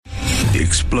The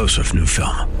explosive new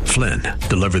film, Flynn,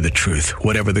 deliver the truth,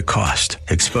 whatever the cost,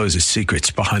 exposes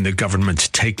secrets behind the government's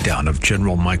takedown of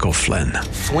General Michael Flynn.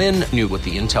 Flynn knew what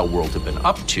the intel world had been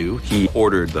up to. He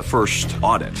ordered the first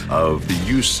audit of the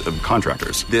use of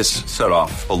contractors. This set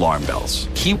off alarm bells.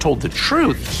 He told the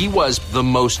truth. He was the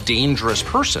most dangerous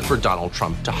person for Donald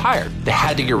Trump to hire. They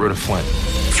had to get rid of Flynn.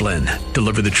 Flynn,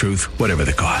 deliver the truth, whatever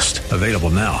the cost. Available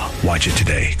now. Watch it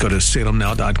today. Go to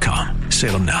salemnow.com.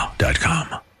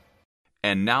 salemnow.com.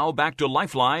 And now back to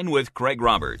Lifeline with Craig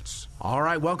Roberts. All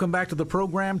right, welcome back to the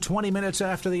program. 20 minutes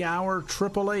after the hour,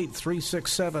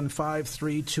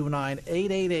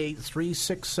 888-367-5329,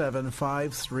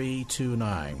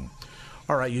 888-367-5329.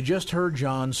 All right, you just heard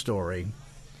John's story.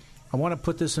 I want to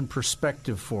put this in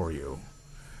perspective for you.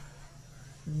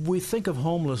 We think of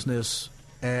homelessness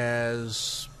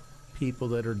as people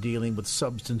that are dealing with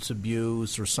substance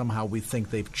abuse, or somehow we think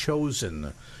they've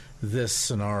chosen this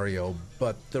scenario,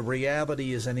 but the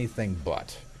reality is anything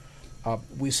but.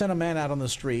 We sent a man out on the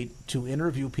street to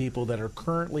interview people that are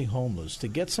currently homeless to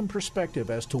get some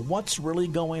perspective as to what's really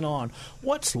going on.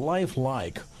 What's life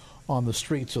like on the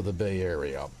streets of the Bay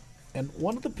Area? And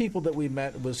one of the people that we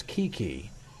met was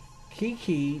Kiki.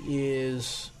 Kiki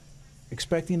is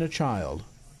expecting a child,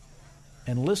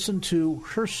 and listen to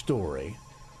her story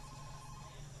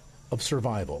of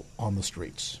survival on the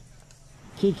streets.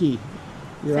 Kiki,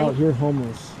 you're out here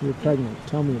homeless. You're pregnant.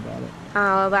 Tell me about it.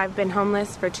 I've been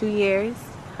homeless for 2 years.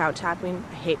 Couch hopping.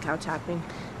 I hate couch hopping.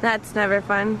 That's never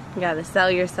fun. You gotta sell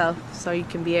yourself so you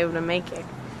can be able to make it.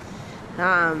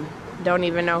 Don't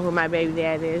even know who my baby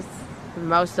dad is.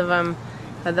 Most of them,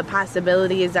 the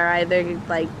possibilities are either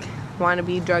like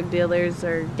wannabe drug dealers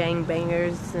or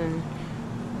gangbangers, and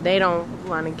they don't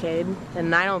want a kid.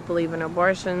 And I don't believe in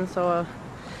abortion, so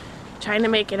trying to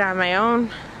make it on my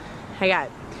own. I got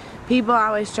people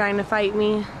always trying to fight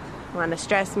me, want to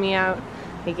stress me out.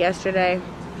 Like yesterday,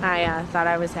 I thought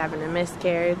I was having a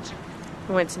miscarriage.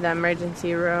 I went to the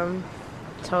emergency room,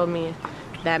 told me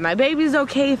that my baby's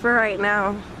okay for right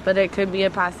now, but it could be a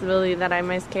possibility that I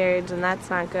miscarriage, and that's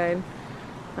not good.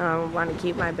 I want to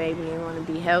keep my baby. I want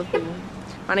to be healthy.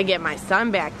 I want to get my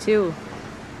son back, too.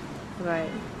 But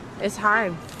it's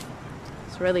hard.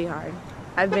 It's really hard.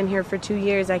 I've been here for 2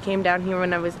 years. I came down here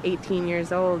when I was 18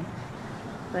 years old.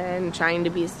 And trying to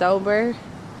be sober.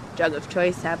 Drug of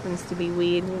choice happens to be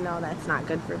weed. You know, that's not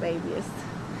good for babies.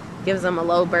 Gives them a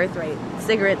low birth rate.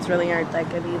 Cigarettes really aren't that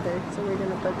good either. So we're going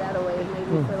to put that away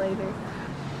maybe for later.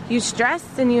 You stress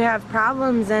and you have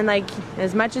problems. And, like,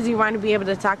 as much as you want to be able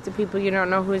to talk to people, you don't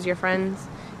know who's your friends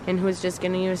and who's just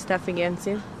going to use stuff against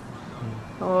you.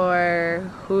 Or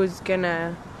who's going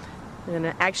to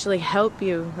actually help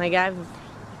you. Like I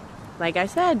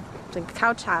said, it's like a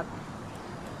couch hop.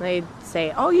 They'd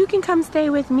say, oh, you can come stay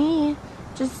with me.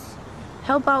 Just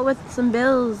help out with some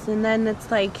bills. And then it's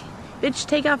like, bitch,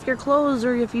 take off your clothes,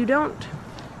 or if you don't,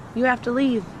 you have to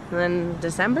leave. And then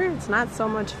December, it's not so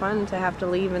much fun to have to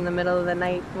leave in the middle of the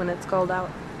night when it's cold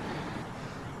out.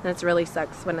 And it really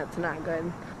sucks when it's not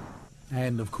good.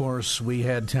 And, of course, we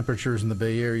had temperatures in the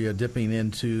Bay Area dipping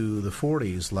into the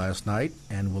 40s last night,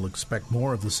 and we'll expect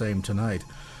more of the same tonight.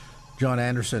 John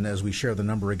Anderson, as we share the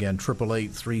number again,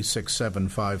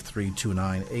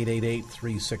 888-367-5329,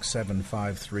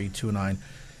 888-367-5329.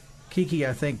 Kiki,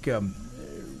 I think,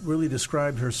 really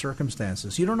described her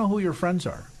circumstances. You don't know who your friends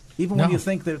are. Even when you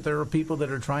think that there are people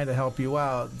that are trying to help you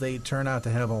out, they turn out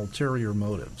to have ulterior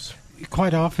motives.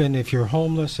 Quite often, if you're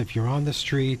homeless, if you're on the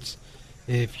streets,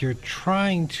 if you're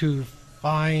trying to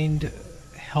find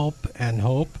help and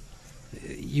hope,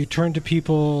 you turn to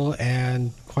people,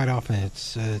 and quite often it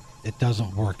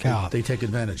doesn't work out. They take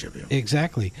advantage of you.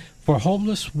 Exactly. For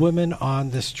homeless women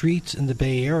on the streets in the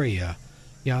Bay Area,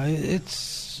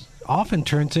 it's often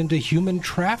turns into human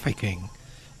trafficking.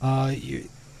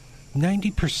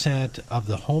 90% of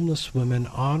the homeless women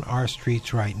on our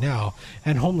streets right now,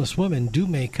 and homeless women do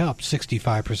make up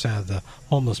 65% of the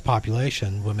homeless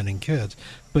population, women and kids,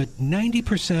 but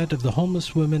 90% of the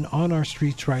homeless women on our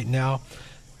streets right now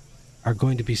are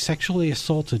going to be sexually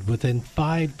assaulted within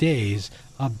 5 days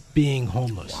of being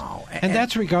homeless. Wow. And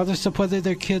that's regardless of whether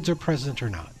their kids are present or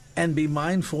not. And be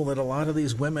mindful that a lot of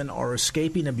these women are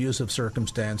escaping abusive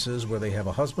circumstances where they have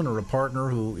a husband or a partner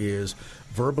who is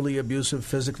verbally abusive,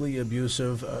 physically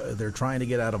abusive. They're trying to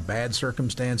get out of bad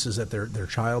circumstances that their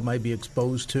child might be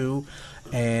exposed to.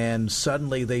 And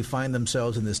suddenly they find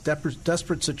themselves in this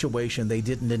desperate situation. They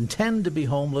didn't intend to be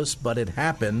homeless, but it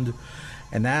happened.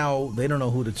 And now they don't know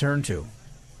who to turn to.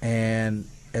 And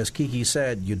as Kiki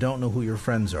said, you don't know who your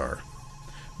friends are.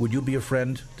 Would you be a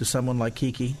friend to someone like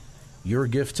Kiki? your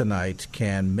gift tonight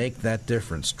can make that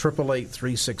difference.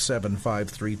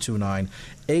 888-367-5329,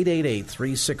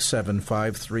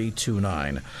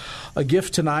 888-367-5329. A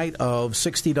gift tonight of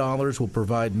 $60 will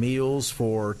provide meals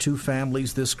for 2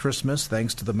 families this Christmas,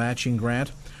 thanks to the matching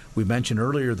grant. We mentioned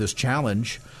earlier this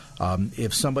challenge.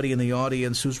 If somebody in the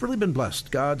audience who's really been blessed,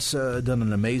 God's done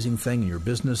an amazing thing in your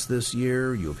business this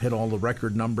year, you've hit all the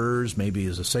record numbers, maybe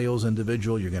as a sales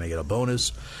individual you're going to get a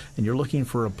bonus, and you're looking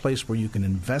for a place where you can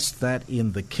invest that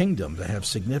in the kingdom to have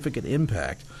significant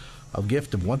impact, a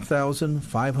gift of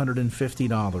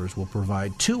 $1,550 will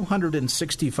provide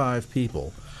 265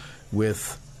 people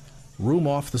with room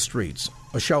off the streets,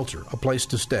 a shelter, a place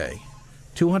to stay.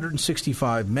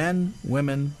 265 men,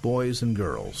 women, boys, and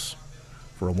girls,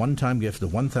 for a one-time gift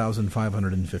of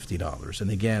 $1,550. And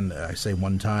again, I say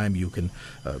one time, you can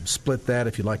split that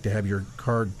if you'd like to have your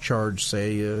card charged,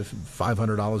 say,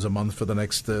 $500 a month for the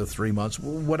next 3 months.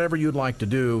 Whatever you'd like to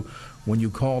do, when you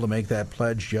call to make that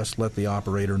pledge, just let the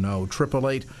operator know.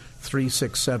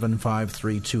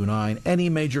 888-367-5329, any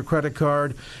major credit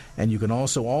card. And you can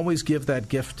also always give that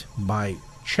gift by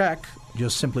check.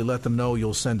 Just simply let them know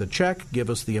you'll send a check, give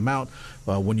us the amount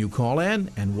when you call in,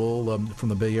 and we'll, from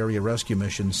the Bay Area Rescue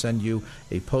Mission, send you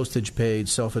a postage-paid,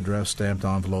 self-addressed, stamped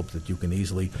envelope that you can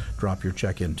easily drop your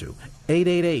check into.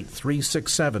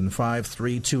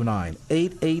 888-367-5329,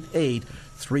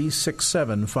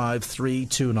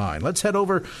 888-367-5329. Let's head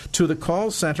over to the call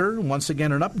center. Once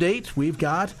again, an update. We've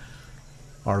got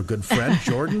our good friend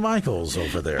Jordan Michaels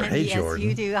over there. Hey, yes, Jordan.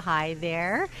 You do. Hi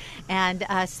there. And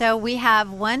so we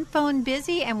have one phone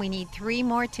busy, and we need 3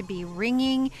 more to be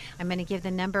ringing. I'm going to give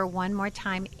the number one more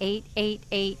time,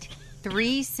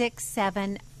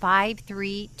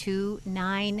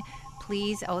 888-367-5329.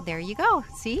 Please. Oh, there you go.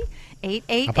 See?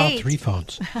 888. About 3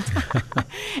 phones.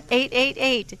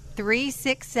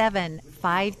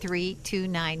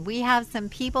 888-367-5329. We have some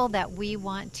people that we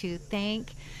want to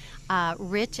thank.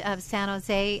 Rich of San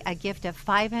Jose, a gift of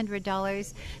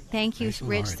 $500. Thank you, Nice,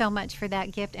 Rich, Lord. so much for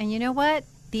that gift. And you know what?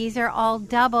 These are all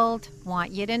doubled.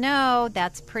 Want you to know.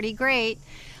 That's pretty great.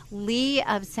 Lee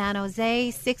of San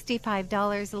Jose,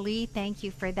 $65. Lee, thank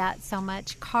you for that so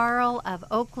much. Carl of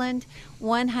Oakland,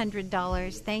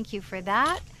 $100. Thank you for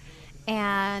that.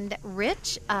 And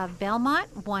Rich of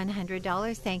Belmont,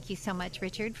 $100. Thank you so much,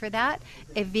 Richard, for that.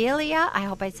 Evelia, I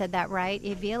hope I said that right.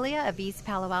 Evelia of East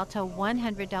Palo Alto,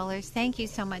 $100. Thank you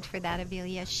so much for that,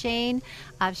 Evelia. Shane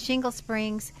of Shingle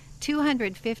Springs,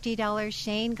 $250.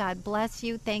 Shane, God bless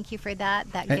you. Thank you for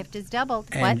that. That gift is doubled.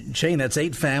 And What? Shane, that's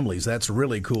 8 families. That's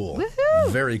really cool. Woohoo!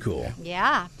 Very cool.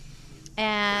 Yeah.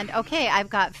 And, okay,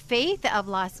 I've got Faith of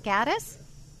Los Gatos.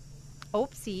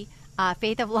 Oopsie.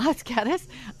 Faith of Los Gatos.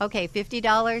 Okay,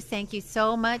 $50. Thank you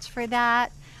so much for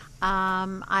that.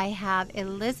 I have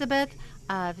Elizabeth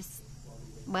of,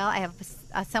 I have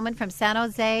someone from San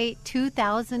Jose,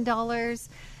 $2,000.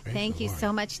 Thank you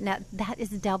so much. Now, that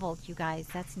is doubled, you guys.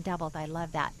 That's doubled. I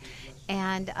love that.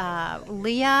 And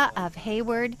Leah of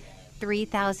Hayward,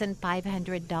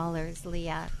 $3,500.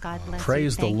 Leah, God bless you.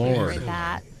 Praise the Lord. Thank you for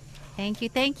that. Thank you,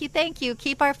 thank you, thank you.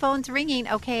 Keep our phones ringing.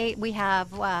 Okay, we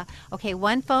have,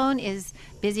 one phone is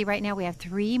busy right now. We have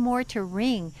 3 more to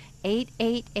ring.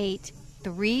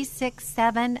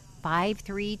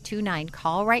 888-367-5329.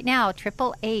 Call right now,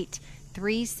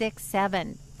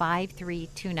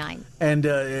 888-367-5329. And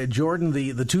Jordan,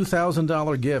 the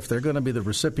 $2,000 gift, they're going to be the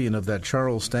recipient of that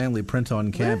Charles Stanley print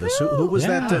on canvas. Who was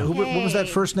that? What was that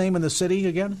first name in the city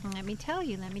again? Let me tell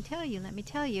you.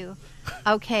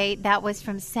 Okay, that was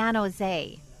from San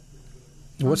Jose.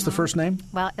 What's the first name?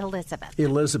 Well, Elizabeth.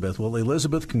 Elizabeth. Well,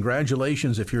 Elizabeth,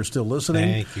 congratulations if you're still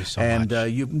listening. Thank you so much.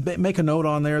 And you make a note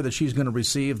on there that she's going to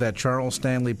receive that Charles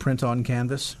Stanley print on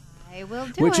canvas. I will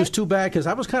do Which it. is too bad because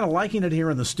I was kind of liking it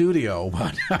here in the studio.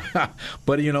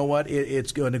 But you know what?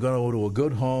 It's going to go to a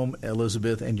good home,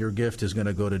 Elizabeth, and your gift is going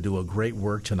to go to do a great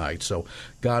work tonight. So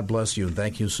God bless you, and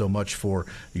thank you so much for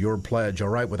your pledge. All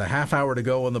right, with a half hour to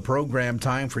go on the program,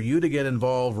 time for you to get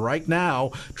involved right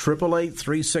now.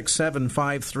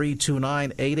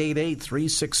 888-367-5329,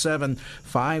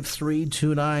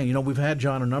 888-367-5329. You know, we've had,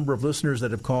 John, a number of listeners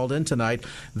that have called in tonight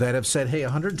that have said, hey,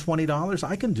 $120,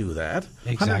 I can do that.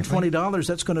 Exactly. $120,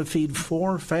 that's going to feed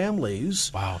 4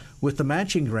 families. Wow. With the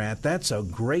matching grant, that's a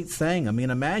great thing. I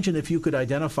mean, imagine if you could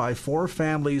identify 4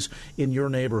 families in your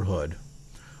neighborhood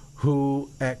who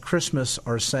at Christmas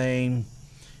are saying,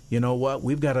 you know what,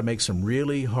 we've got to make some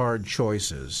really hard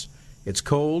choices. It's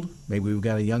cold. Maybe we've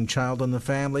got a young child in the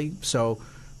family. So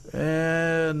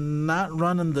not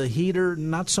running the heater,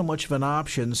 not so much of an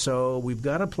option. So we've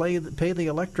got to pay the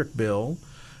electric bill.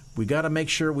 We got to make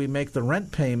sure we make the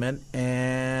rent payment,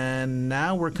 and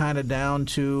now we're kind of down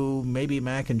to maybe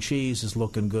mac and cheese is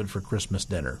looking good for Christmas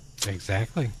dinner.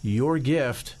 Exactly. Your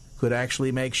gift could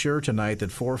actually make sure tonight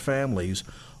that 4 families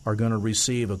are going to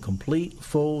receive a complete,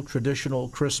 full, traditional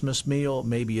Christmas meal.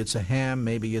 Maybe it's a ham,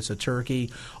 maybe it's a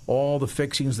turkey, all the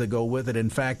fixings that go with it. In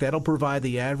fact, that'll provide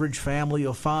the average family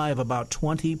of 5 about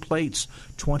 20 plates,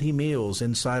 20 meals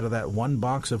inside of that one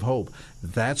box of hope.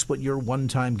 That's what your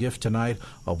one-time gift tonight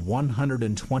of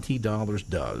 $120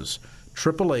 does.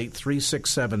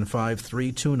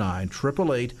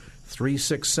 888-367-5329,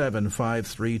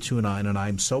 888-367-5329. And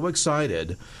I'm so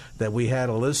excited that we had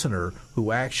a listener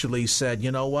who actually said,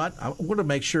 you know what, I want to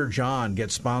make sure John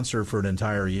gets sponsored for an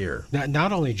entire year.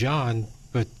 Not only John,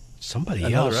 but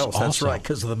somebody else. Also. That's right,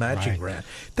 because of the matching grant.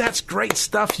 That's great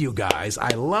stuff, you guys.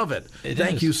 I love it.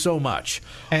 Thank you so much.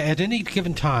 At any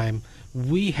given time,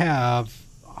 we have,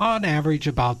 on average,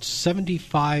 about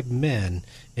 75 men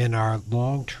in our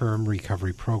long-term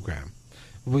recovery program.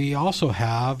 We also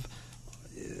have,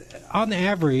 on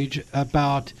average,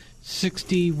 about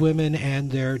 60 women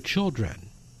and their children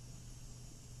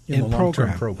in the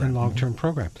long-term program. In long-term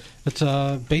program. It's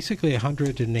basically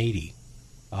 180.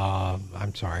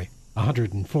 I'm sorry,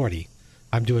 140.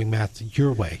 I'm doing math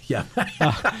your way. Yeah.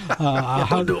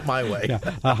 Don't do it my way.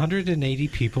 180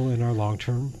 people in our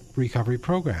long-term recovery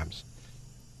programs.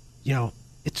 You know,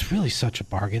 it's really such a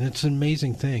bargain. It's an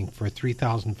amazing thing for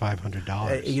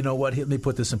 $3,500. You know what? Let me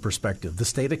put this in perspective. The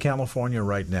state of California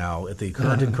right now, at the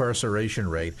current incarceration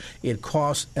rate, it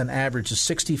costs an average of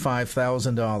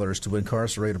 $65,000 to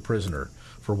incarcerate a prisoner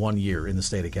for 1 year in the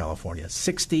state of California.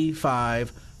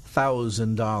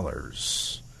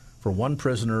 $65,000 for one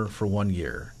prisoner for 1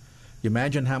 year. You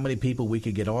imagine how many people we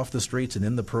could get off the streets and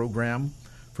in the program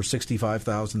for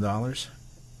 $65,000?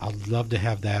 I'd love to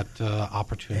have that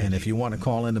opportunity. And if you want to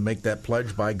call in to make that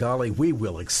pledge, by golly, we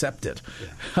will accept it.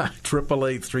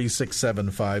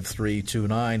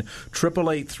 888-367-5329.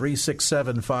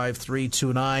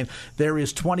 888-367-5329. There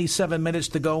is 27 minutes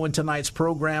to go in tonight's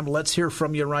program. Let's hear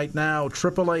from you right now.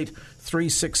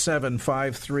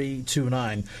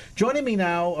 888-367-5329. Joining me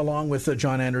now, along with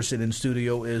John Anderson in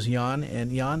studio, is Jan.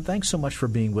 And Jan, thanks so much for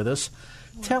being with us.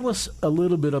 Tell us a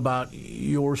little bit about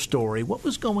your story. What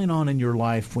was going on in your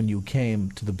life when you came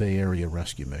to the Bay Area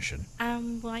Rescue Mission?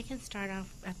 Well, I can start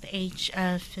off at the age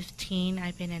of 15.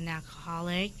 I've been an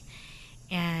alcoholic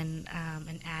and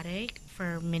an addict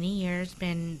for many years,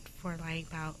 been for like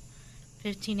about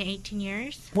 15 to 18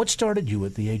 years. What started you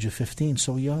at the age of 15,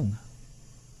 so young?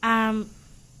 Wrong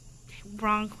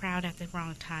crowd at the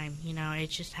wrong time. You know, it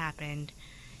just happened.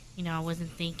 You know, I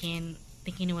wasn't thinking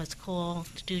it was cool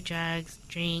to do drugs,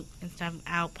 drink, and stuff,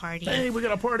 out partying. Hey, we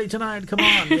got a party tonight. Come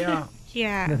on. Yeah.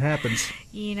 Yeah. It happens.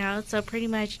 You know, so pretty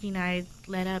much, you know, I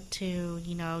led up to,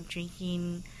 you know,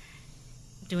 drinking,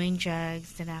 doing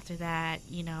drugs. And after that,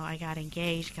 you know, I got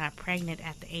engaged, got pregnant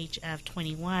at the age of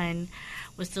 21,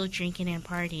 was still drinking and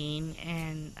partying.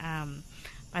 And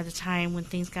by the time when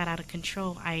things got out of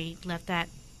control, I left that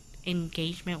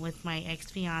engagement with my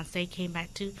ex-fiance, came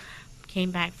back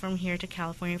from here to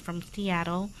California from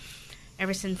Seattle.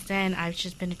 Ever since then, I've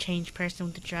just been a changed person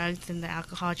with the drugs, and the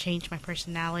alcohol changed my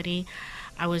personality.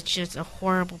 I was just a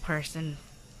horrible person,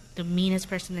 the meanest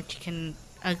person that you can,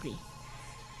 ugly.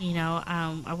 You know,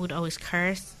 I would always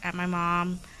curse at my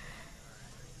mom,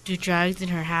 do drugs in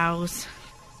her house,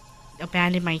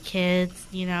 abandon my kids,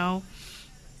 you know.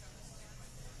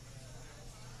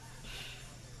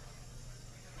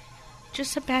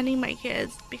 Just abandoning my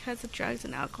kids because the drugs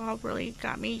and alcohol really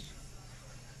got me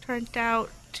turned out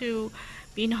to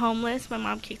being homeless. My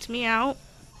mom kicked me out.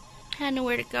 I had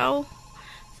nowhere to go.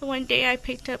 So one day I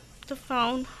picked up the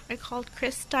phone. I called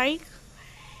Chris Dyke,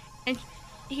 and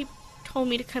he told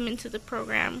me to come into the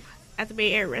program at the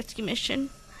Bay Area Rescue Mission.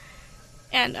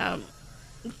 And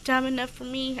dumb enough for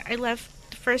me, I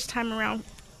left the first time around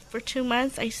for 2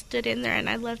 months. I stood in there and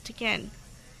I left again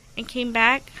and came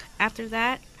back after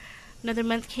that. Another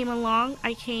month came along.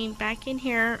 I came back in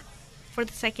here for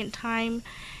the second time,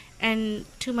 and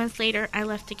 2 months later, I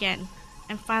left again.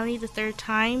 And finally, the third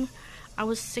time, I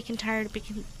was sick and tired of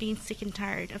being sick and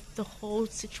tired of the whole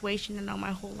situation and all my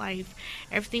whole life.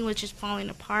 Everything was just falling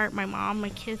apart. My mom, my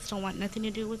kids don't want nothing to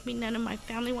do with me. None of my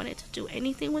family wanted to do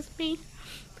anything with me.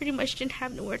 Pretty much didn't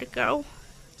have nowhere to go.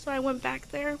 So I went back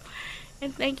there,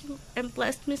 and thank you and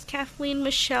blessed Miss Kathleen,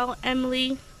 Michelle,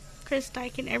 Emily, Chris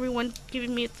Dyke, and everyone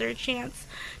giving me a third chance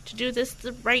to do this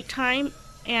the right time.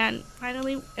 And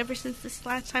finally, ever since this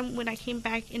last time when I came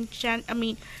back in July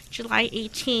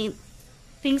 18th,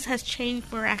 things has changed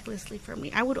miraculously for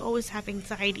me. I would always have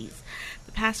anxieties.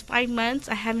 The past 5 months,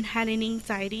 I haven't had any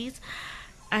anxieties.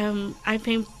 I've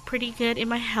been pretty good in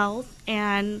my health,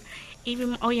 and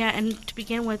and to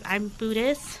begin with, I'm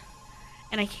Buddhist,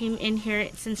 and I came in here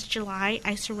since July.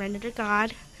 I surrendered to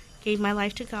God, gave my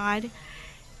life to God,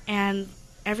 and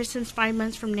ever since 5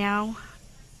 months from now,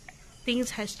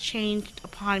 things has changed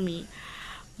upon me.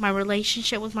 My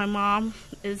relationship with my mom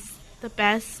is the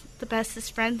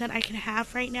bestest friend that I can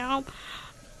have right now.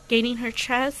 Gaining her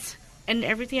trust and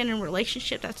everything in a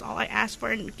relationship, that's all I ask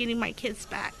for, and getting my kids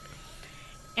back.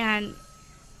 And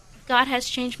God has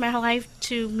changed my life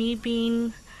to me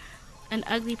being an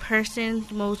ugly person,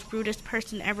 the most brutest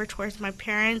person ever towards my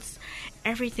parents,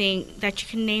 everything that you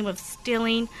can name, of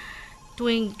stealing,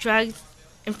 doing drugs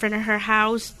in front of her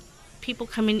house, people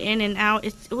coming in and out.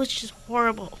 It was just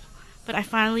horrible. But I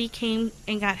finally came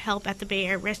and got help at the Bay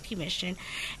Area Rescue Mission.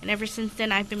 And ever since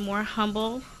then, I've been more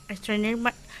humble. I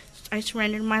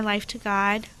surrendered my life to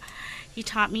God. He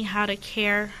taught me how to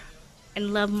care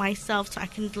and love myself so I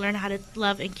can learn how to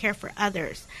love and care for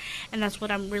others. And that's what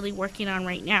I'm really working on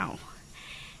right now.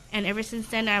 And ever since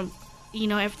then,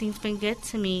 everything's been good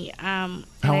to me. How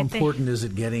important is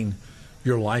it getting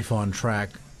your life on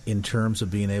track in terms of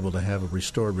being able to have a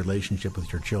restored relationship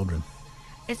with your children?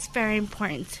 It's very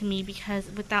important to me, because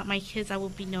without my kids, I will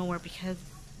be nowhere, because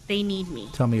they need me.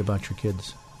 Tell me about your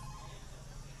kids.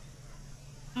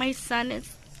 My son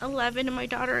is 11 and my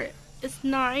daughter is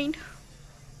 9.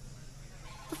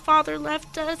 The father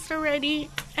left us already,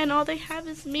 and all they have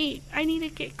is me. I need to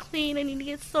get clean. I need to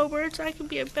get sober so I can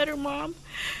be a better mom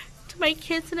to my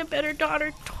kids and a better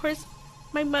daughter towards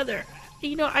my mother.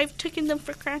 I've taken them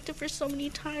for granted for so many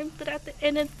times, but at the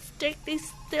end of the stick, they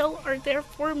still are there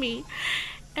for me.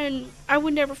 And I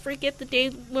would never forget the day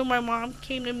when my mom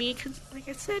came to me, because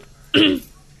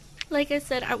like I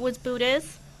said, I was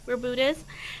Buddhist. We're Buddhist.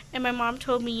 And my mom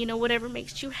told me, whatever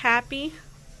makes you happy,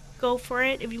 go for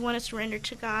it. If you want to surrender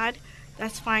to God,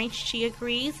 that's fine. She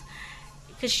agrees.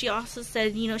 Because she also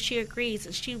said, she agrees,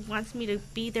 and she wants me to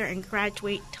be there and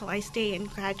graduate till I stay and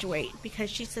graduate,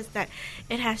 because she says that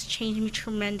it has changed me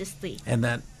tremendously. And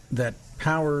that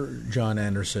power, John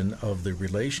Anderson, of the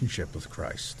relationship with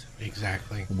Christ.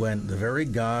 Exactly. When the very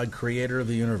God, creator of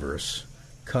the universe,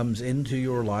 comes into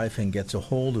your life and gets a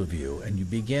hold of you, and you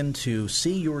begin to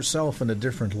see yourself in a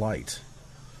different light.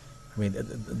 I mean,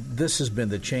 this has been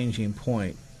the changing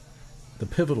point, the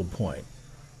pivotal point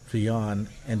for Jan,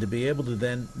 and to be able to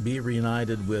then be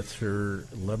reunited with her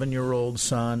 11-year-old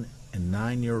son and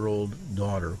 9-year-old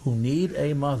daughter who need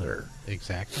a mother.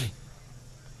 Exactly.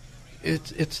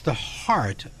 It's the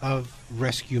heart of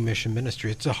Rescue Mission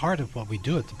Ministry. It's the heart of what we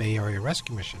do at the Bay Area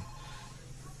Rescue Mission.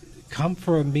 Come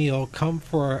for a meal, come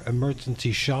for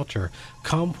emergency shelter,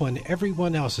 come when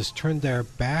everyone else has turned their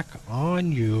back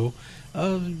on you,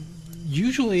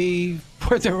 usually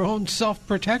for their own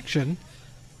self-protection.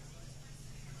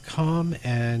 Come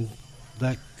and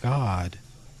let God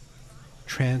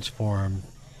transform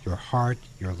your heart,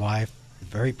 your life, the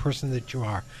very person that you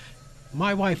are.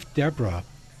 My wife, Deborah,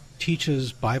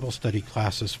 teaches Bible study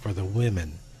classes for the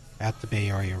women at the Bay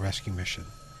Area Rescue Mission.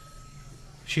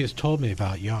 She has told me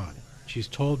about Jan. She's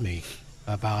told me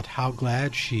about how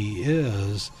glad she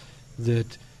is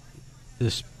that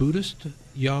this Buddhist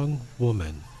young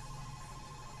woman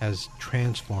has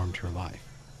transformed her life.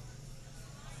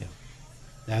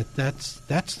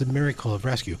 That's the miracle of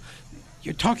rescue.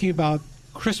 You're talking about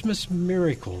Christmas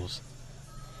miracles.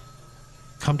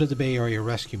 Come to the Bay Area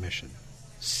Rescue Mission.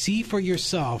 See for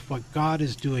yourself what God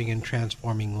is doing in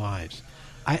transforming lives.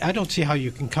 I don't see how you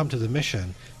can come to the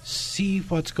mission, see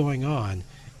what's going on,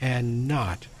 and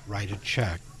not write a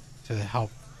check to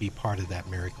help be part of that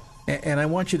miracle. And I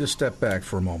want you to step back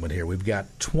for a moment here. We've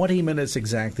got 20 minutes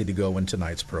exactly to go in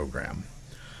tonight's program.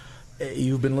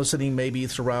 You've been listening maybe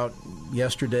throughout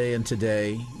yesterday and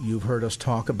today. You've heard us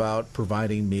talk about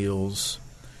providing meals,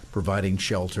 providing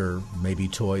shelter, maybe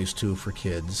toys too for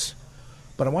kids.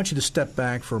 But I want you to step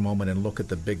back for a moment and look at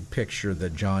the big picture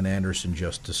that John Anderson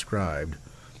just described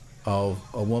of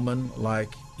a woman like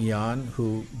Jan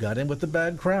who got in with the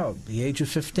bad crowd, the age of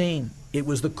 15. It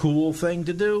was the cool thing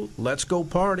to do. Let's go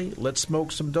party. Let's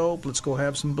smoke some dope. Let's go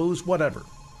have some booze, whatever.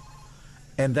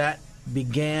 And that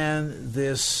began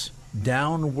this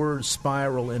downward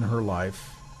spiral in her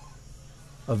life,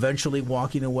 eventually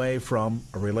walking away from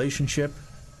a relationship,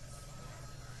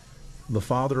 the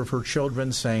father of her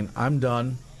children saying, I'm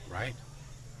done. Right.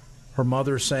 Her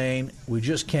mother saying, we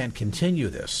just can't continue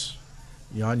this.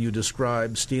 Jan, you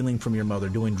described stealing from your mother,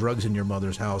 doing drugs in your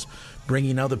mother's house,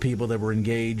 bringing other people that were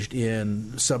engaged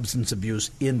in substance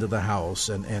abuse into the house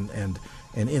and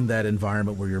in that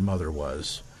environment where your mother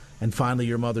was. And finally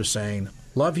your mother saying,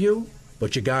 love you,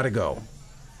 but you got to go.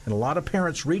 And a lot of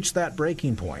parents reach that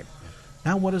breaking point.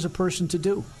 Now what is a person to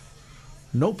do?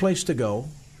 No place to go,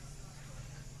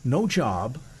 no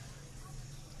job,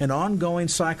 an ongoing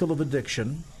cycle of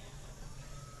addiction,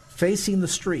 facing the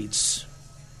streets,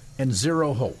 and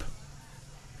zero hope.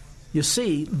 You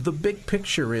see, the big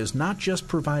picture is not just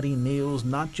providing meals,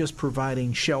 not just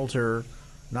providing shelter,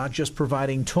 not just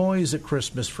providing toys at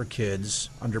Christmas for kids,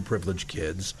 underprivileged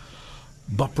kids,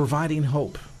 but providing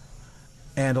hope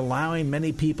and allowing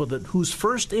many people whose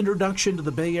first introduction to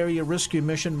the Bay Area Rescue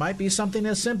Mission might be something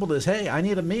as simple as, hey, I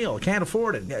need a meal, can't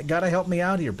afford it, got to help me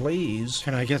out here, please.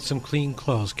 Can I get some clean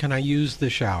clothes? Can I use the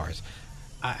showers?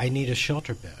 I need a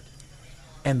shelter bed.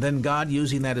 And then God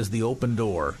using that as the open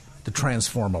door to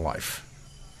transform a life.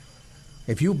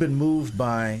 If you've been moved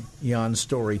by Jan's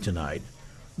story tonight,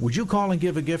 would you call and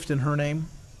give a gift in her name?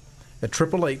 At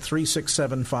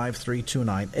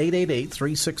 888-367-5329,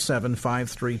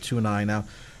 888-367-5329. Now,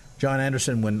 John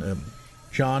Anderson, when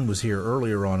John was here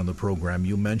earlier on in the program,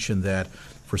 you mentioned that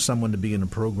for someone to be in a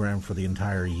program for the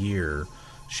entire year,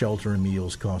 shelter and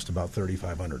meals cost about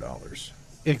 $3,500.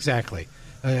 Exactly.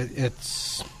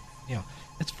 It's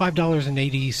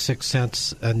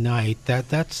 $5.86 a night.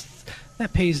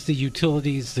 That pays the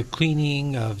utilities, the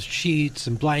cleaning of sheets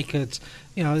and blankets,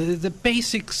 the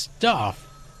basic stuff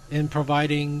in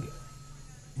providing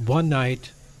one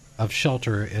night of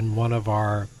shelter in one of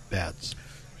our beds.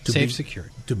 Secure.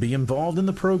 To be involved in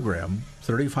the program,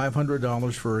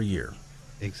 $3,500 for a year.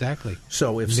 Exactly.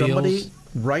 So if somebody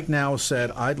right now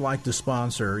said, I'd like to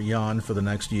sponsor Jan for the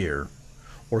next year,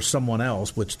 or someone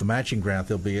else, which the matching grant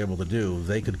they'll be able to do,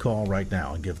 they could call right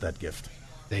now and give that gift.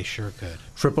 They sure could.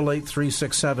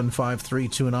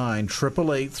 888-367-5329,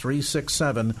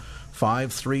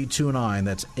 888-367-5329.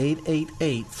 That's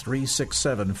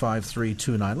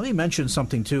 888-367-5329. Let me mention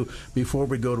something, too, before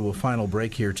we go to a final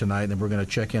break here tonight, and then we're going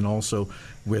to check in also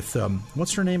with,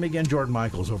 what's her name again? Jordan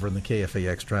Michaels over in the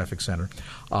KFAX Traffic Center.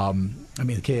 The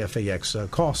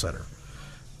KFAX Call Center.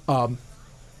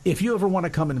 If you ever want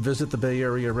to come and visit the Bay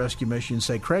Area Rescue Mission and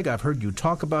say, Craig, I've heard you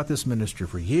talk about this ministry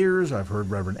for years. I've heard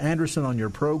Reverend Anderson on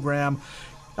your program.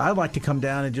 I'd like to come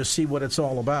down and just see what it's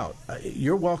all about.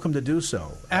 You're welcome to do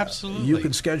so. Absolutely. You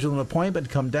can schedule an appointment,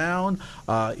 come down.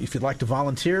 If you'd like to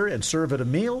volunteer and serve at a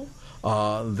meal,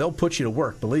 they'll put you to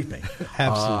work, believe me.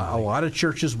 Absolutely. A lot of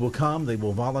churches will come. They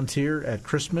will volunteer at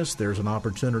Christmas. There's an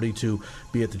opportunity to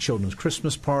be at the children's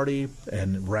Christmas party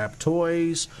and wrap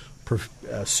toys,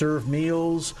 serve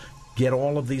meals, get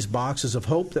all of these boxes of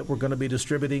hope that we're going to be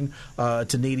distributing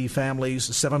to needy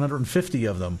families, 750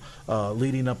 of them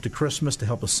leading up to Christmas to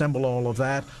help assemble all of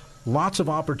that. Lots of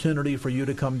opportunity for you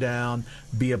to come down,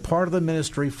 be a part of the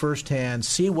ministry firsthand,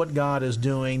 see what God is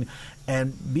doing,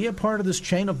 and be a part of this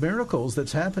chain of miracles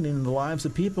that's happening in the lives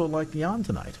of people like Jan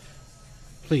tonight.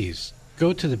 Please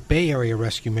go to the Bay Area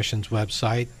Rescue Mission's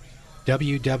website,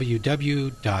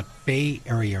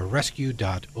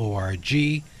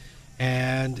 www.bayarearescue.org,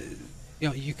 and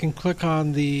you can click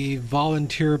on the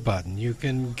volunteer button. You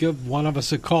can give one of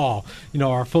us a call.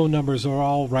 Our phone numbers are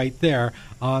all right there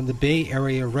on the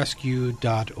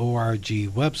bayarearescue.org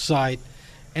website,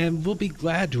 and we'll be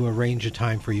glad to arrange a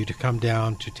time for you to come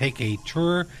down to take a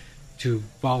tour, to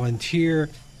volunteer,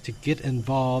 to get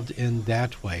involved in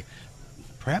that way.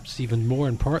 Perhaps even more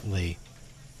importantly,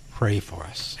 pray for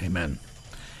us. Amen.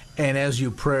 And as you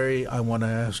pray, I want to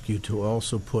ask you to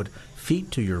also put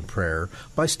feet to your prayer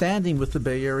by standing with the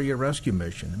Bay Area Rescue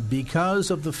Mission.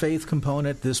 Because of the faith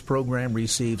component, this program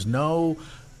receives no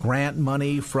grant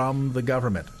money from the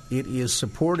government. It is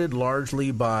supported largely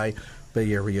by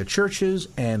Bay Area churches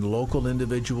and local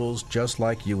individuals just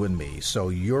like you and me. So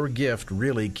your gift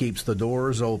really keeps the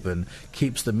doors open,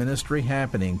 keeps the ministry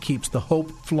happening, keeps the hope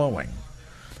flowing.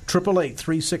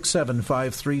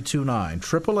 888-367-5329.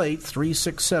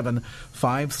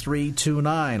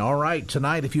 888-367-5329. All right,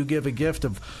 tonight if you give a gift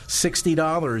of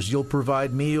 $60, you'll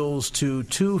provide meals to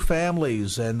 2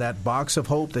 families, and that box of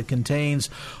hope that contains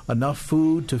enough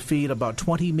food to feed about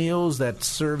 20 meals. That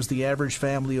serves the average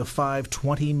family of 5,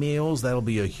 20 meals. That'll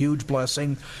be a huge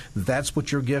blessing. That's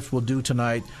what your gift will do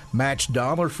tonight. Match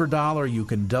dollar for dollar. You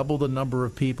can double the number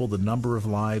of people, the number of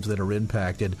lives that are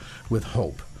impacted with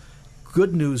hope.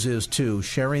 Good news is, too,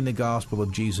 sharing the gospel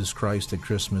of Jesus Christ at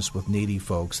Christmas with needy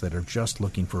folks that are just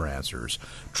looking for answers.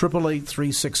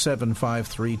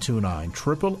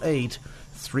 888-367-5329.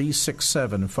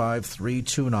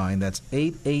 888-367-5329. That's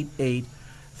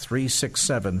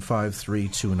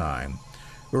 888-367-5329.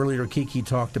 Earlier, Kiki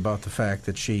talked about the fact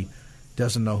that she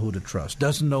doesn't know who to trust,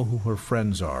 doesn't know who her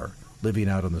friends are living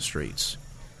out on the streets.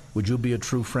 Would you be a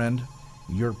true friend?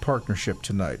 Your partnership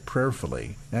tonight,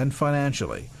 prayerfully and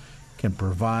financially, can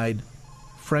provide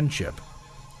friendship,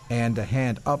 and a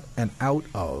hand up and out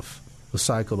of the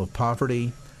cycle of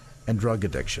poverty and drug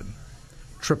addiction.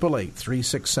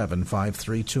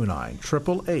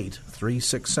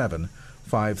 888-367-5329.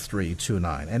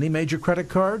 888-367-5329. Any major credit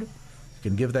card? You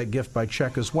can give that gift by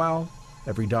check as well.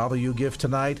 Every dollar you give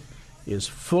tonight is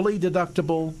fully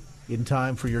deductible in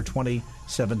time for your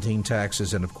 2017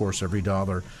 taxes. And, of course, every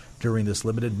dollar during this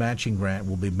limited matching grant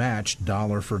will be matched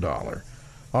dollar for dollar.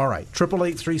 All right,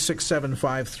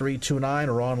 888-367-5329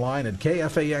 or online at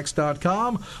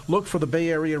KFAX.com. Look for the Bay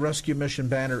Area Rescue Mission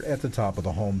banner at the top of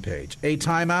the homepage. A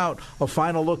timeout, a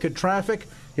final look at traffic.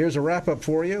 Here's a wrap-up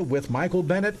for you with Michael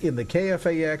Bennett in the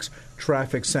KFAX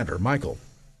Traffic Center. Michael.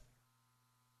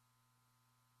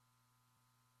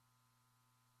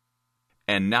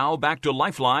 And now back to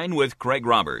Lifeline with Craig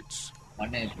Roberts. My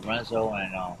name is Lorenzo,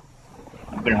 and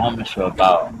I've been homeless for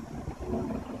about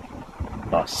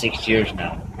 6 years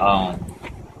now.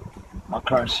 My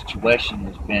current situation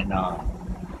has been,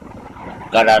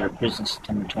 got out of prison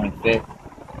September 25th.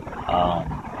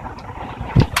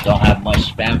 Don't have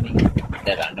much family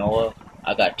that I know of.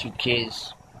 I got 2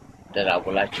 kids that I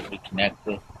would like to reconnect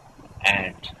with.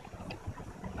 And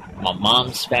my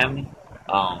mom's family,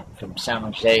 from San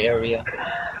Jose area,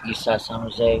 east side San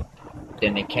Jose.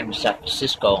 Then they came to San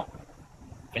Francisco.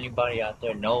 If anybody out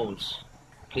there knows,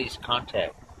 please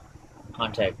contact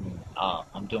me.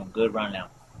 I'm doing good right now,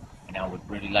 and I would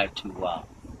really like to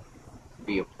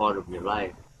be a part of your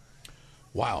life.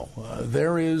 Wow.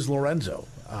 There is Lorenzo,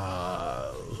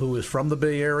 who is from the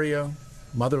Bay Area.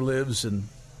 Mother lives in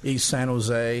East San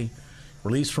Jose,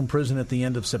 released from prison at the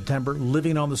end of September,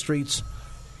 living on the streets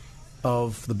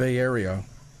of the Bay Area.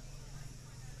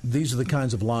 These are the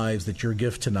kinds of lives that your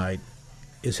gift tonight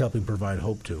is helping provide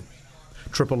hope to.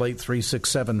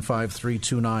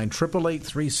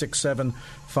 888-367-5329.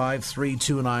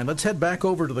 888-367-5329. Let's head back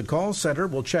over to the call center.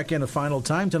 We'll check in a final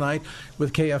time tonight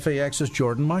with KFAX's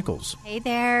Jordan Michaels. Hey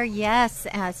there. Yes,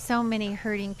 so many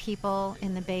hurting people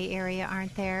in the Bay Area,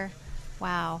 aren't there?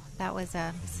 Wow, that was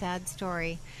a sad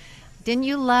story. Didn't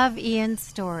you love Ian's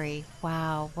story?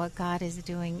 Wow, what God is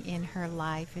doing in her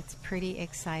life. It's pretty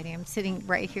exciting. I'm sitting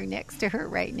right here next to her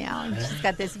right now, and she's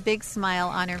got this big smile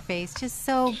on her face, just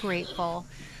so grateful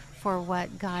for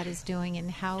what God is doing and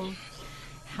how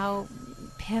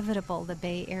pivotal the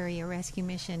Bay Area Rescue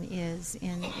Mission is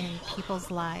in people's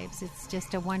lives. It's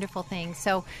just a wonderful thing.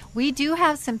 So we do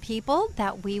have some people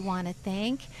that we want to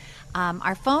thank.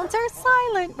 Our phones are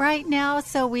silent right now,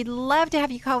 so we'd love to have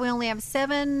you call. We only have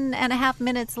 7.5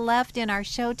 minutes left in our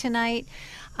show tonight.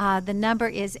 The number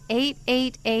is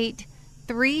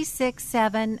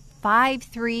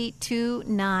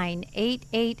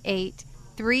 888-367-5329.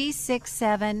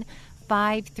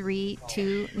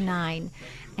 888-367-5329.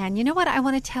 And you know what? I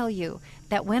want to tell you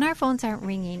that when our phones aren't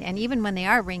ringing, and even when they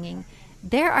are ringing,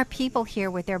 there are people here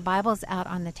with their Bibles out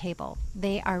on the table.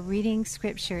 They are reading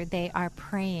Scripture, they are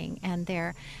praying, and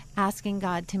they're asking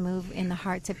God to move in the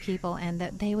hearts of people and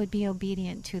that they would be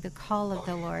obedient to the call of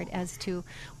the Lord as to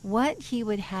what He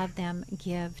would have them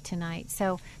give tonight.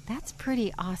 So that's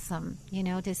pretty awesome,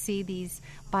 to see these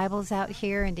Bibles out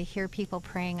here and to hear people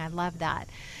praying. I love that.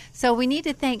 So we need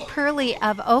to thank Pearlie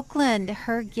of Oakland,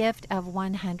 her gift of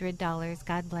 $100.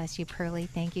 God bless you, Pearlie.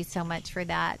 Thank you so much for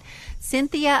that.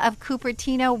 Cynthia of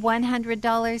Cupertino,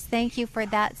 $100. Thank you for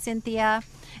that, Cynthia.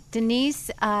 Denise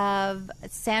of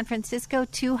San Francisco,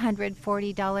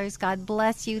 $240. God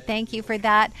bless you. Thank you for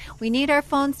that. We need our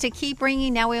phones to keep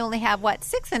ringing. Now we only have,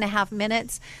 6.5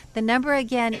 minutes. The number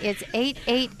again is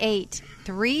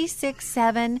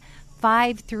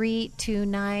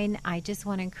 888-367-5329. I just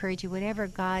want to encourage you, whatever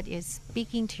God is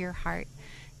speaking to your heart,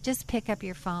 just pick up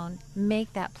your phone,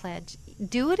 make that pledge.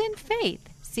 Do it in faith.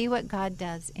 See what God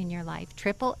does in your life.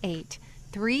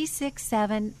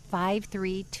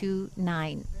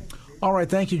 888-367-5329. All right,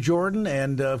 thank you, Jordan.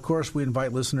 And, of course, we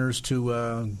invite listeners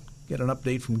to get an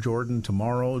update from Jordan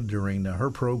tomorrow during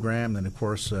her program. And, of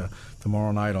course,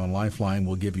 tomorrow night on Lifeline,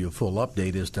 we'll give you a full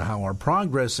update as to how our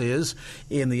progress is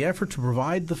in the effort to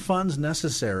provide the funds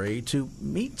necessary to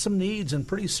meet some needs, and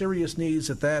pretty serious needs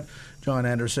at that, John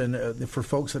Anderson. For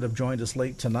folks that have joined us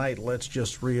late tonight, let's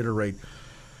just reiterate.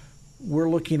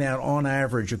 We're looking at, on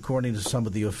average, according to some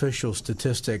of the official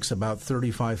statistics, about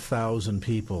 35,000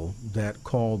 people that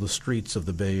call the streets of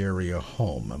the Bay Area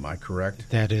home. Am I correct?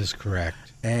 That is correct.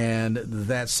 And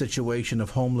that situation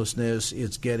of homelessness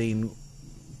is getting,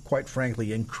 quite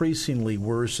frankly, increasingly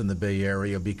worse in the Bay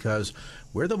Area because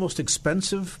we're the most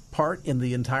expensive part in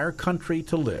the entire country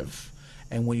to live.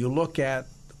 And when you look at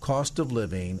cost of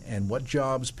living and what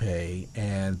jobs pay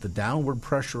and the downward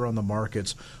pressure on the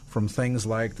markets from things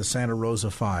like the Santa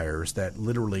Rosa fires that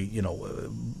literally,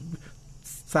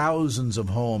 thousands of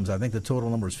homes, I think the total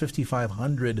number is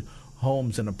 5,500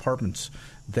 homes and apartments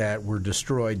that were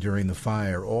destroyed during the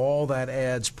fire. All that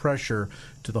adds pressure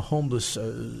to the home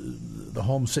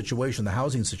situation, the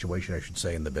housing situation, I should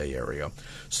say, in the Bay Area.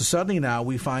 So suddenly now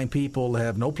we find people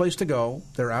have no place to go.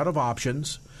 They're out of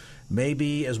options.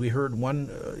 Maybe, as we heard one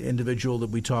individual that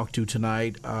we talked to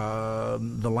tonight,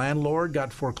 the landlord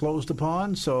got foreclosed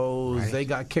upon, so they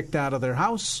got kicked out of their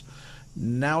house.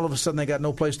 Now all of a sudden they got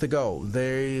no place to go.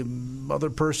 The other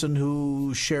person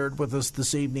who shared with us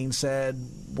this evening said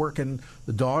working,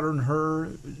 the daughter and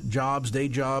her jobs, day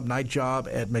job, night job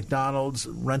at McDonald's,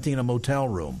 renting a motel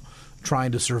room,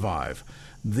 trying to survive.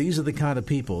 These are the kind of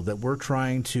people that we're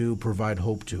trying to provide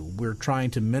hope to. We're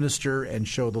trying to minister and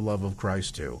show the love of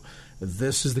Christ to.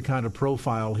 This is the kind of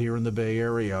profile here in the Bay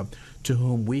Area to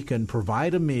whom we can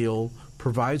provide a meal,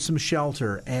 provide some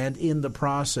shelter, and in the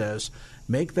process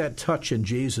make that touch in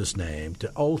Jesus' name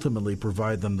to ultimately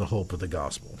provide them the hope of the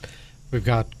gospel. We've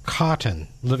got Cotton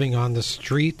living on the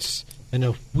streets in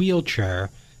a wheelchair,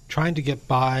 trying to get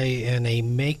by in a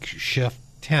makeshift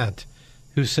tent,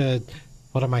 who said,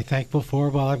 "What am I thankful for?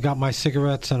 Well, I've got my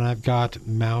cigarettes and I've got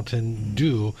Mountain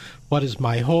Dew. What is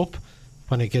my hope?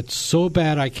 When it gets so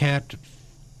bad I can't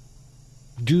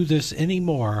do this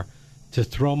anymore, to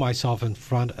throw myself in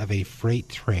front of a freight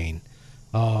train."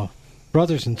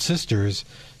 Brothers and sisters,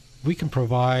 we can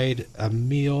provide a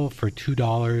meal for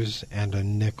 $2 and a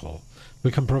nickel.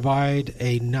 We can provide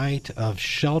a night of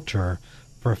shelter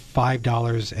for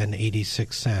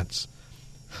 $5.86.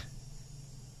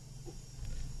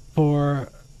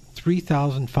 For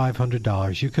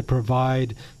 $3,500, you could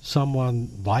provide someone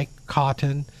like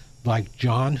Cotton, like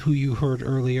John, who you heard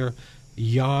earlier,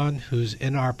 Jan, who's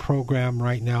in our program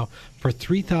right now. For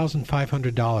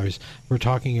 $3,500, we're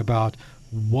talking about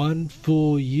 1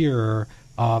 full year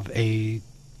of being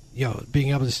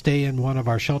able to stay in one of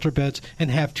our shelter beds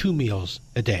and have 2 meals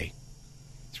a day.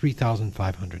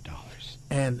 $3,500.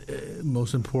 And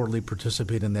most importantly,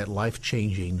 participate in that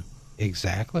life-changing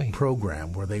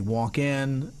program where they walk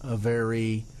out a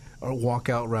very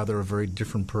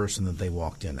different person than they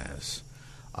walked in as.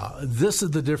 This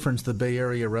is the difference the Bay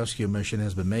Area Rescue Mission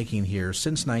has been making here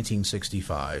since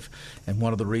 1965, and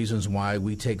one of the reasons why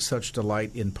we take such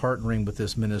delight in partnering with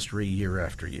this ministry year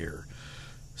after year.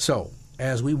 So,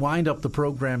 as we wind up the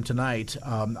program tonight,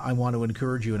 I want to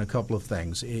encourage you in a couple of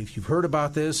things. If you've heard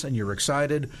about this and you're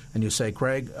excited and you say,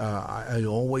 Craig, I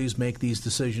always make these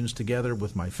decisions together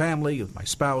with my family, with my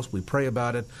spouse, we pray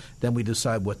about it, then we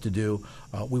decide what to do.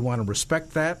 We want to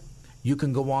respect that. You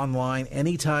can go online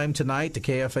anytime tonight to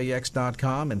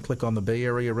KFAX.com and click on the Bay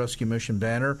Area Rescue Mission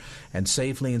banner and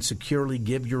safely and securely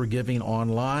give your giving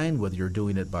online, whether you're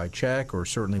doing it by check or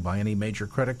certainly by any major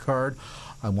credit card.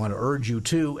 I want to urge you,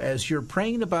 too, as you're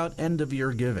praying about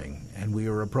end-of-year giving, and we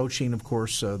are approaching, of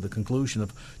course, the conclusion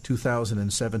of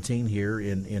 2017 here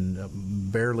in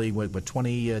barely,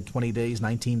 20 days,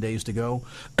 19 days to go.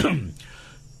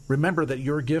 Remember that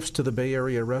your gifts to the Bay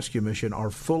Area Rescue Mission are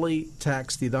fully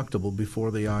tax-deductible before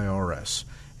the IRS.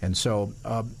 And so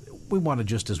we want to,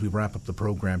 just as we wrap up the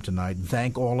program tonight,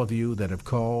 thank all of you that have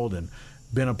called and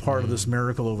been a part of this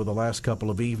miracle over the last couple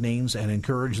of evenings, and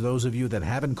encourage those of you that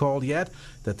haven't called yet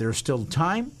that there's still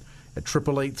time at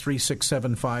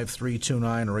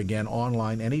 888-367-5329, or again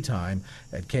online anytime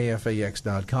at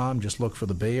KFAX.com. Just look for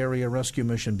the Bay Area Rescue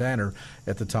Mission banner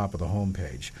at the top of the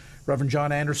homepage. Reverend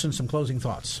John Anderson, some closing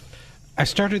thoughts. I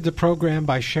started the program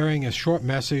by sharing a short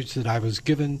message that I was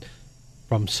given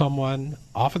from someone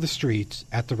off of the streets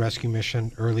at the rescue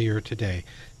mission earlier today.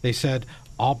 They said,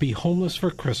 "I'll be homeless for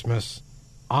Christmas,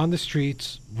 on the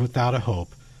streets without a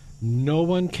hope. No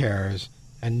one cares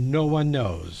and no one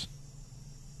knows.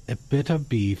 A bit of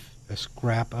beef, a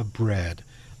scrap of bread.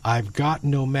 I've got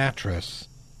no mattress.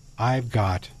 I've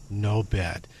got no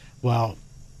bed." Well,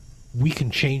 we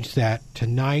can change that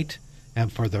tonight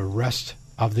and for the rest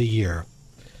of the year.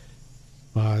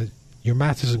 Your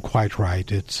math isn't quite right.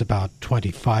 It's about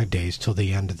 25 days till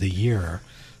the end of the year.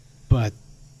 But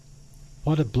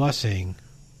what a blessing.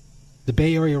 The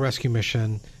Bay Area Rescue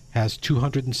Mission has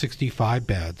 265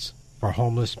 beds for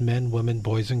homeless men, women,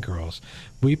 boys, and girls.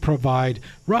 We provide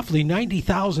roughly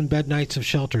 90,000 bed nights of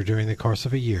shelter during the course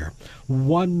of a year,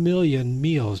 1 million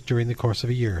meals during the course of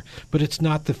a year. But it's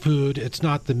not the food, it's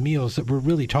not the meals that we're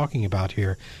really talking about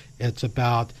here. It's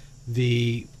about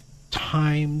the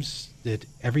times that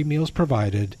every meal is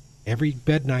provided, every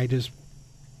bed night is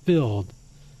filled.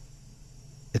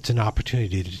 It's an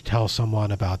opportunity to tell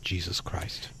someone about Jesus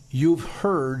Christ. You've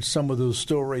heard some of those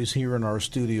stories here in our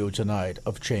studio tonight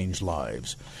of changed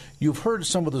lives. You've heard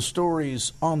some of the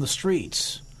stories on the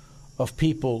streets of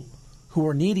people who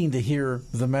are needing to hear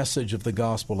the message of the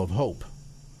gospel of hope.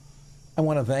 I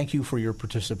want to thank you for your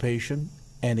participation.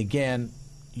 And again,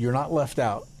 you're not left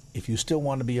out. If you still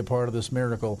want to be a part of this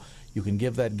miracle, you can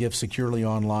give that gift securely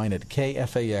online at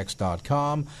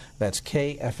kfax.com. That's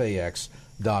kfax.com.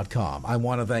 I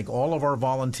want to thank all of our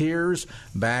volunteers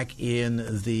back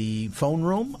in the phone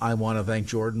room. I want to thank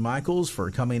Jordan Michaels for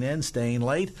coming in, staying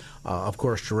late. Of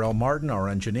course, Jarrell Martin, our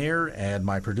engineer, and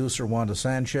my producer, Wanda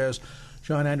Sanchez.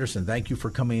 John Anderson, thank you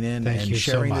for coming in and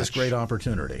sharing this great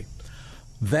opportunity.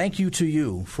 Thank you to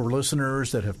you for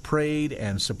listeners that have prayed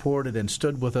and supported and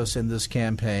stood with us in this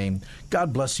campaign.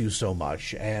 God bless you so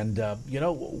much. And,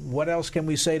 what else can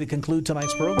we say to conclude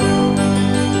tonight's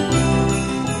program?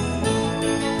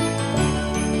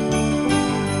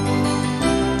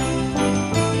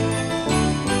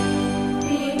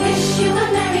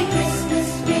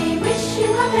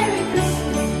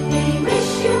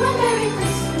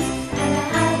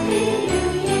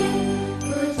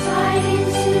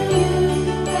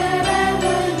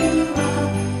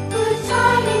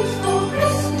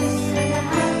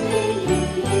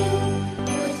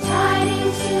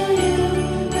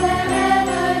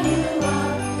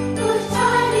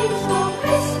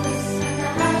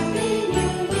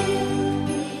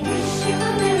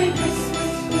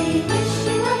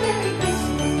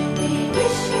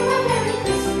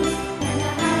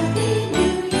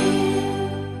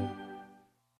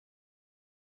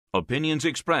 Opinions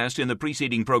expressed in the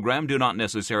preceding program do not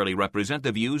necessarily represent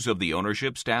the views of the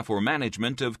ownership, staff, or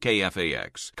management of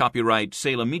KFAX. Copyright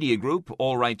Salem Media Group,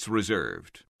 all rights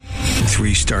reserved.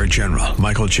 3-star General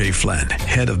Michael J. Flynn,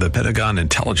 head of the Pentagon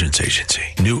Intelligence Agency,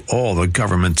 knew all the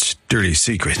government's dirty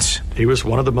secrets. He was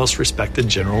one of the most respected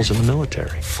generals in the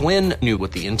military. Flynn knew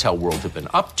what the intel world had been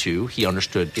up to. He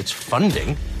understood its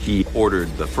funding. He ordered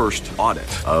the first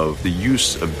audit of the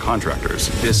use of contractors.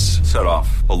 This set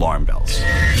off alarm bells.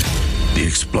 The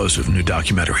explosive new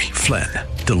documentary, Flynn,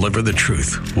 Deliver the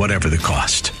Truth, Whatever the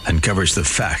Cost, uncovers the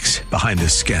facts behind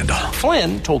this scandal.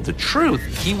 Flynn told the truth.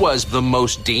 He was the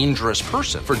most dangerous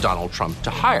person for Donald Trump to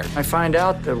hire. I find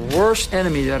out the worst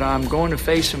enemy that I'm going to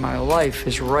face in my life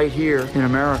is right here in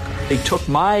America. They took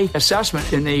my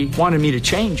assessment and they wanted me to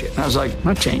change it. And I was like, I'm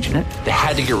not changing it. They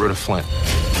had to get rid of Flynn.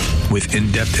 With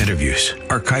in-depth interviews,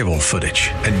 archival footage,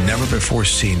 and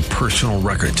never-before-seen personal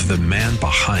records of the man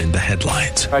behind the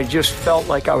headlines. I just felt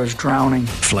like I was drowning.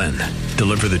 Flynn,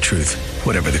 Deliver the Truth,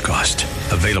 Whatever the Cost.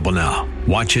 Available now.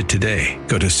 Watch it today.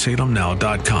 Go to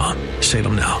salemnow.com.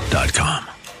 salemnow.com.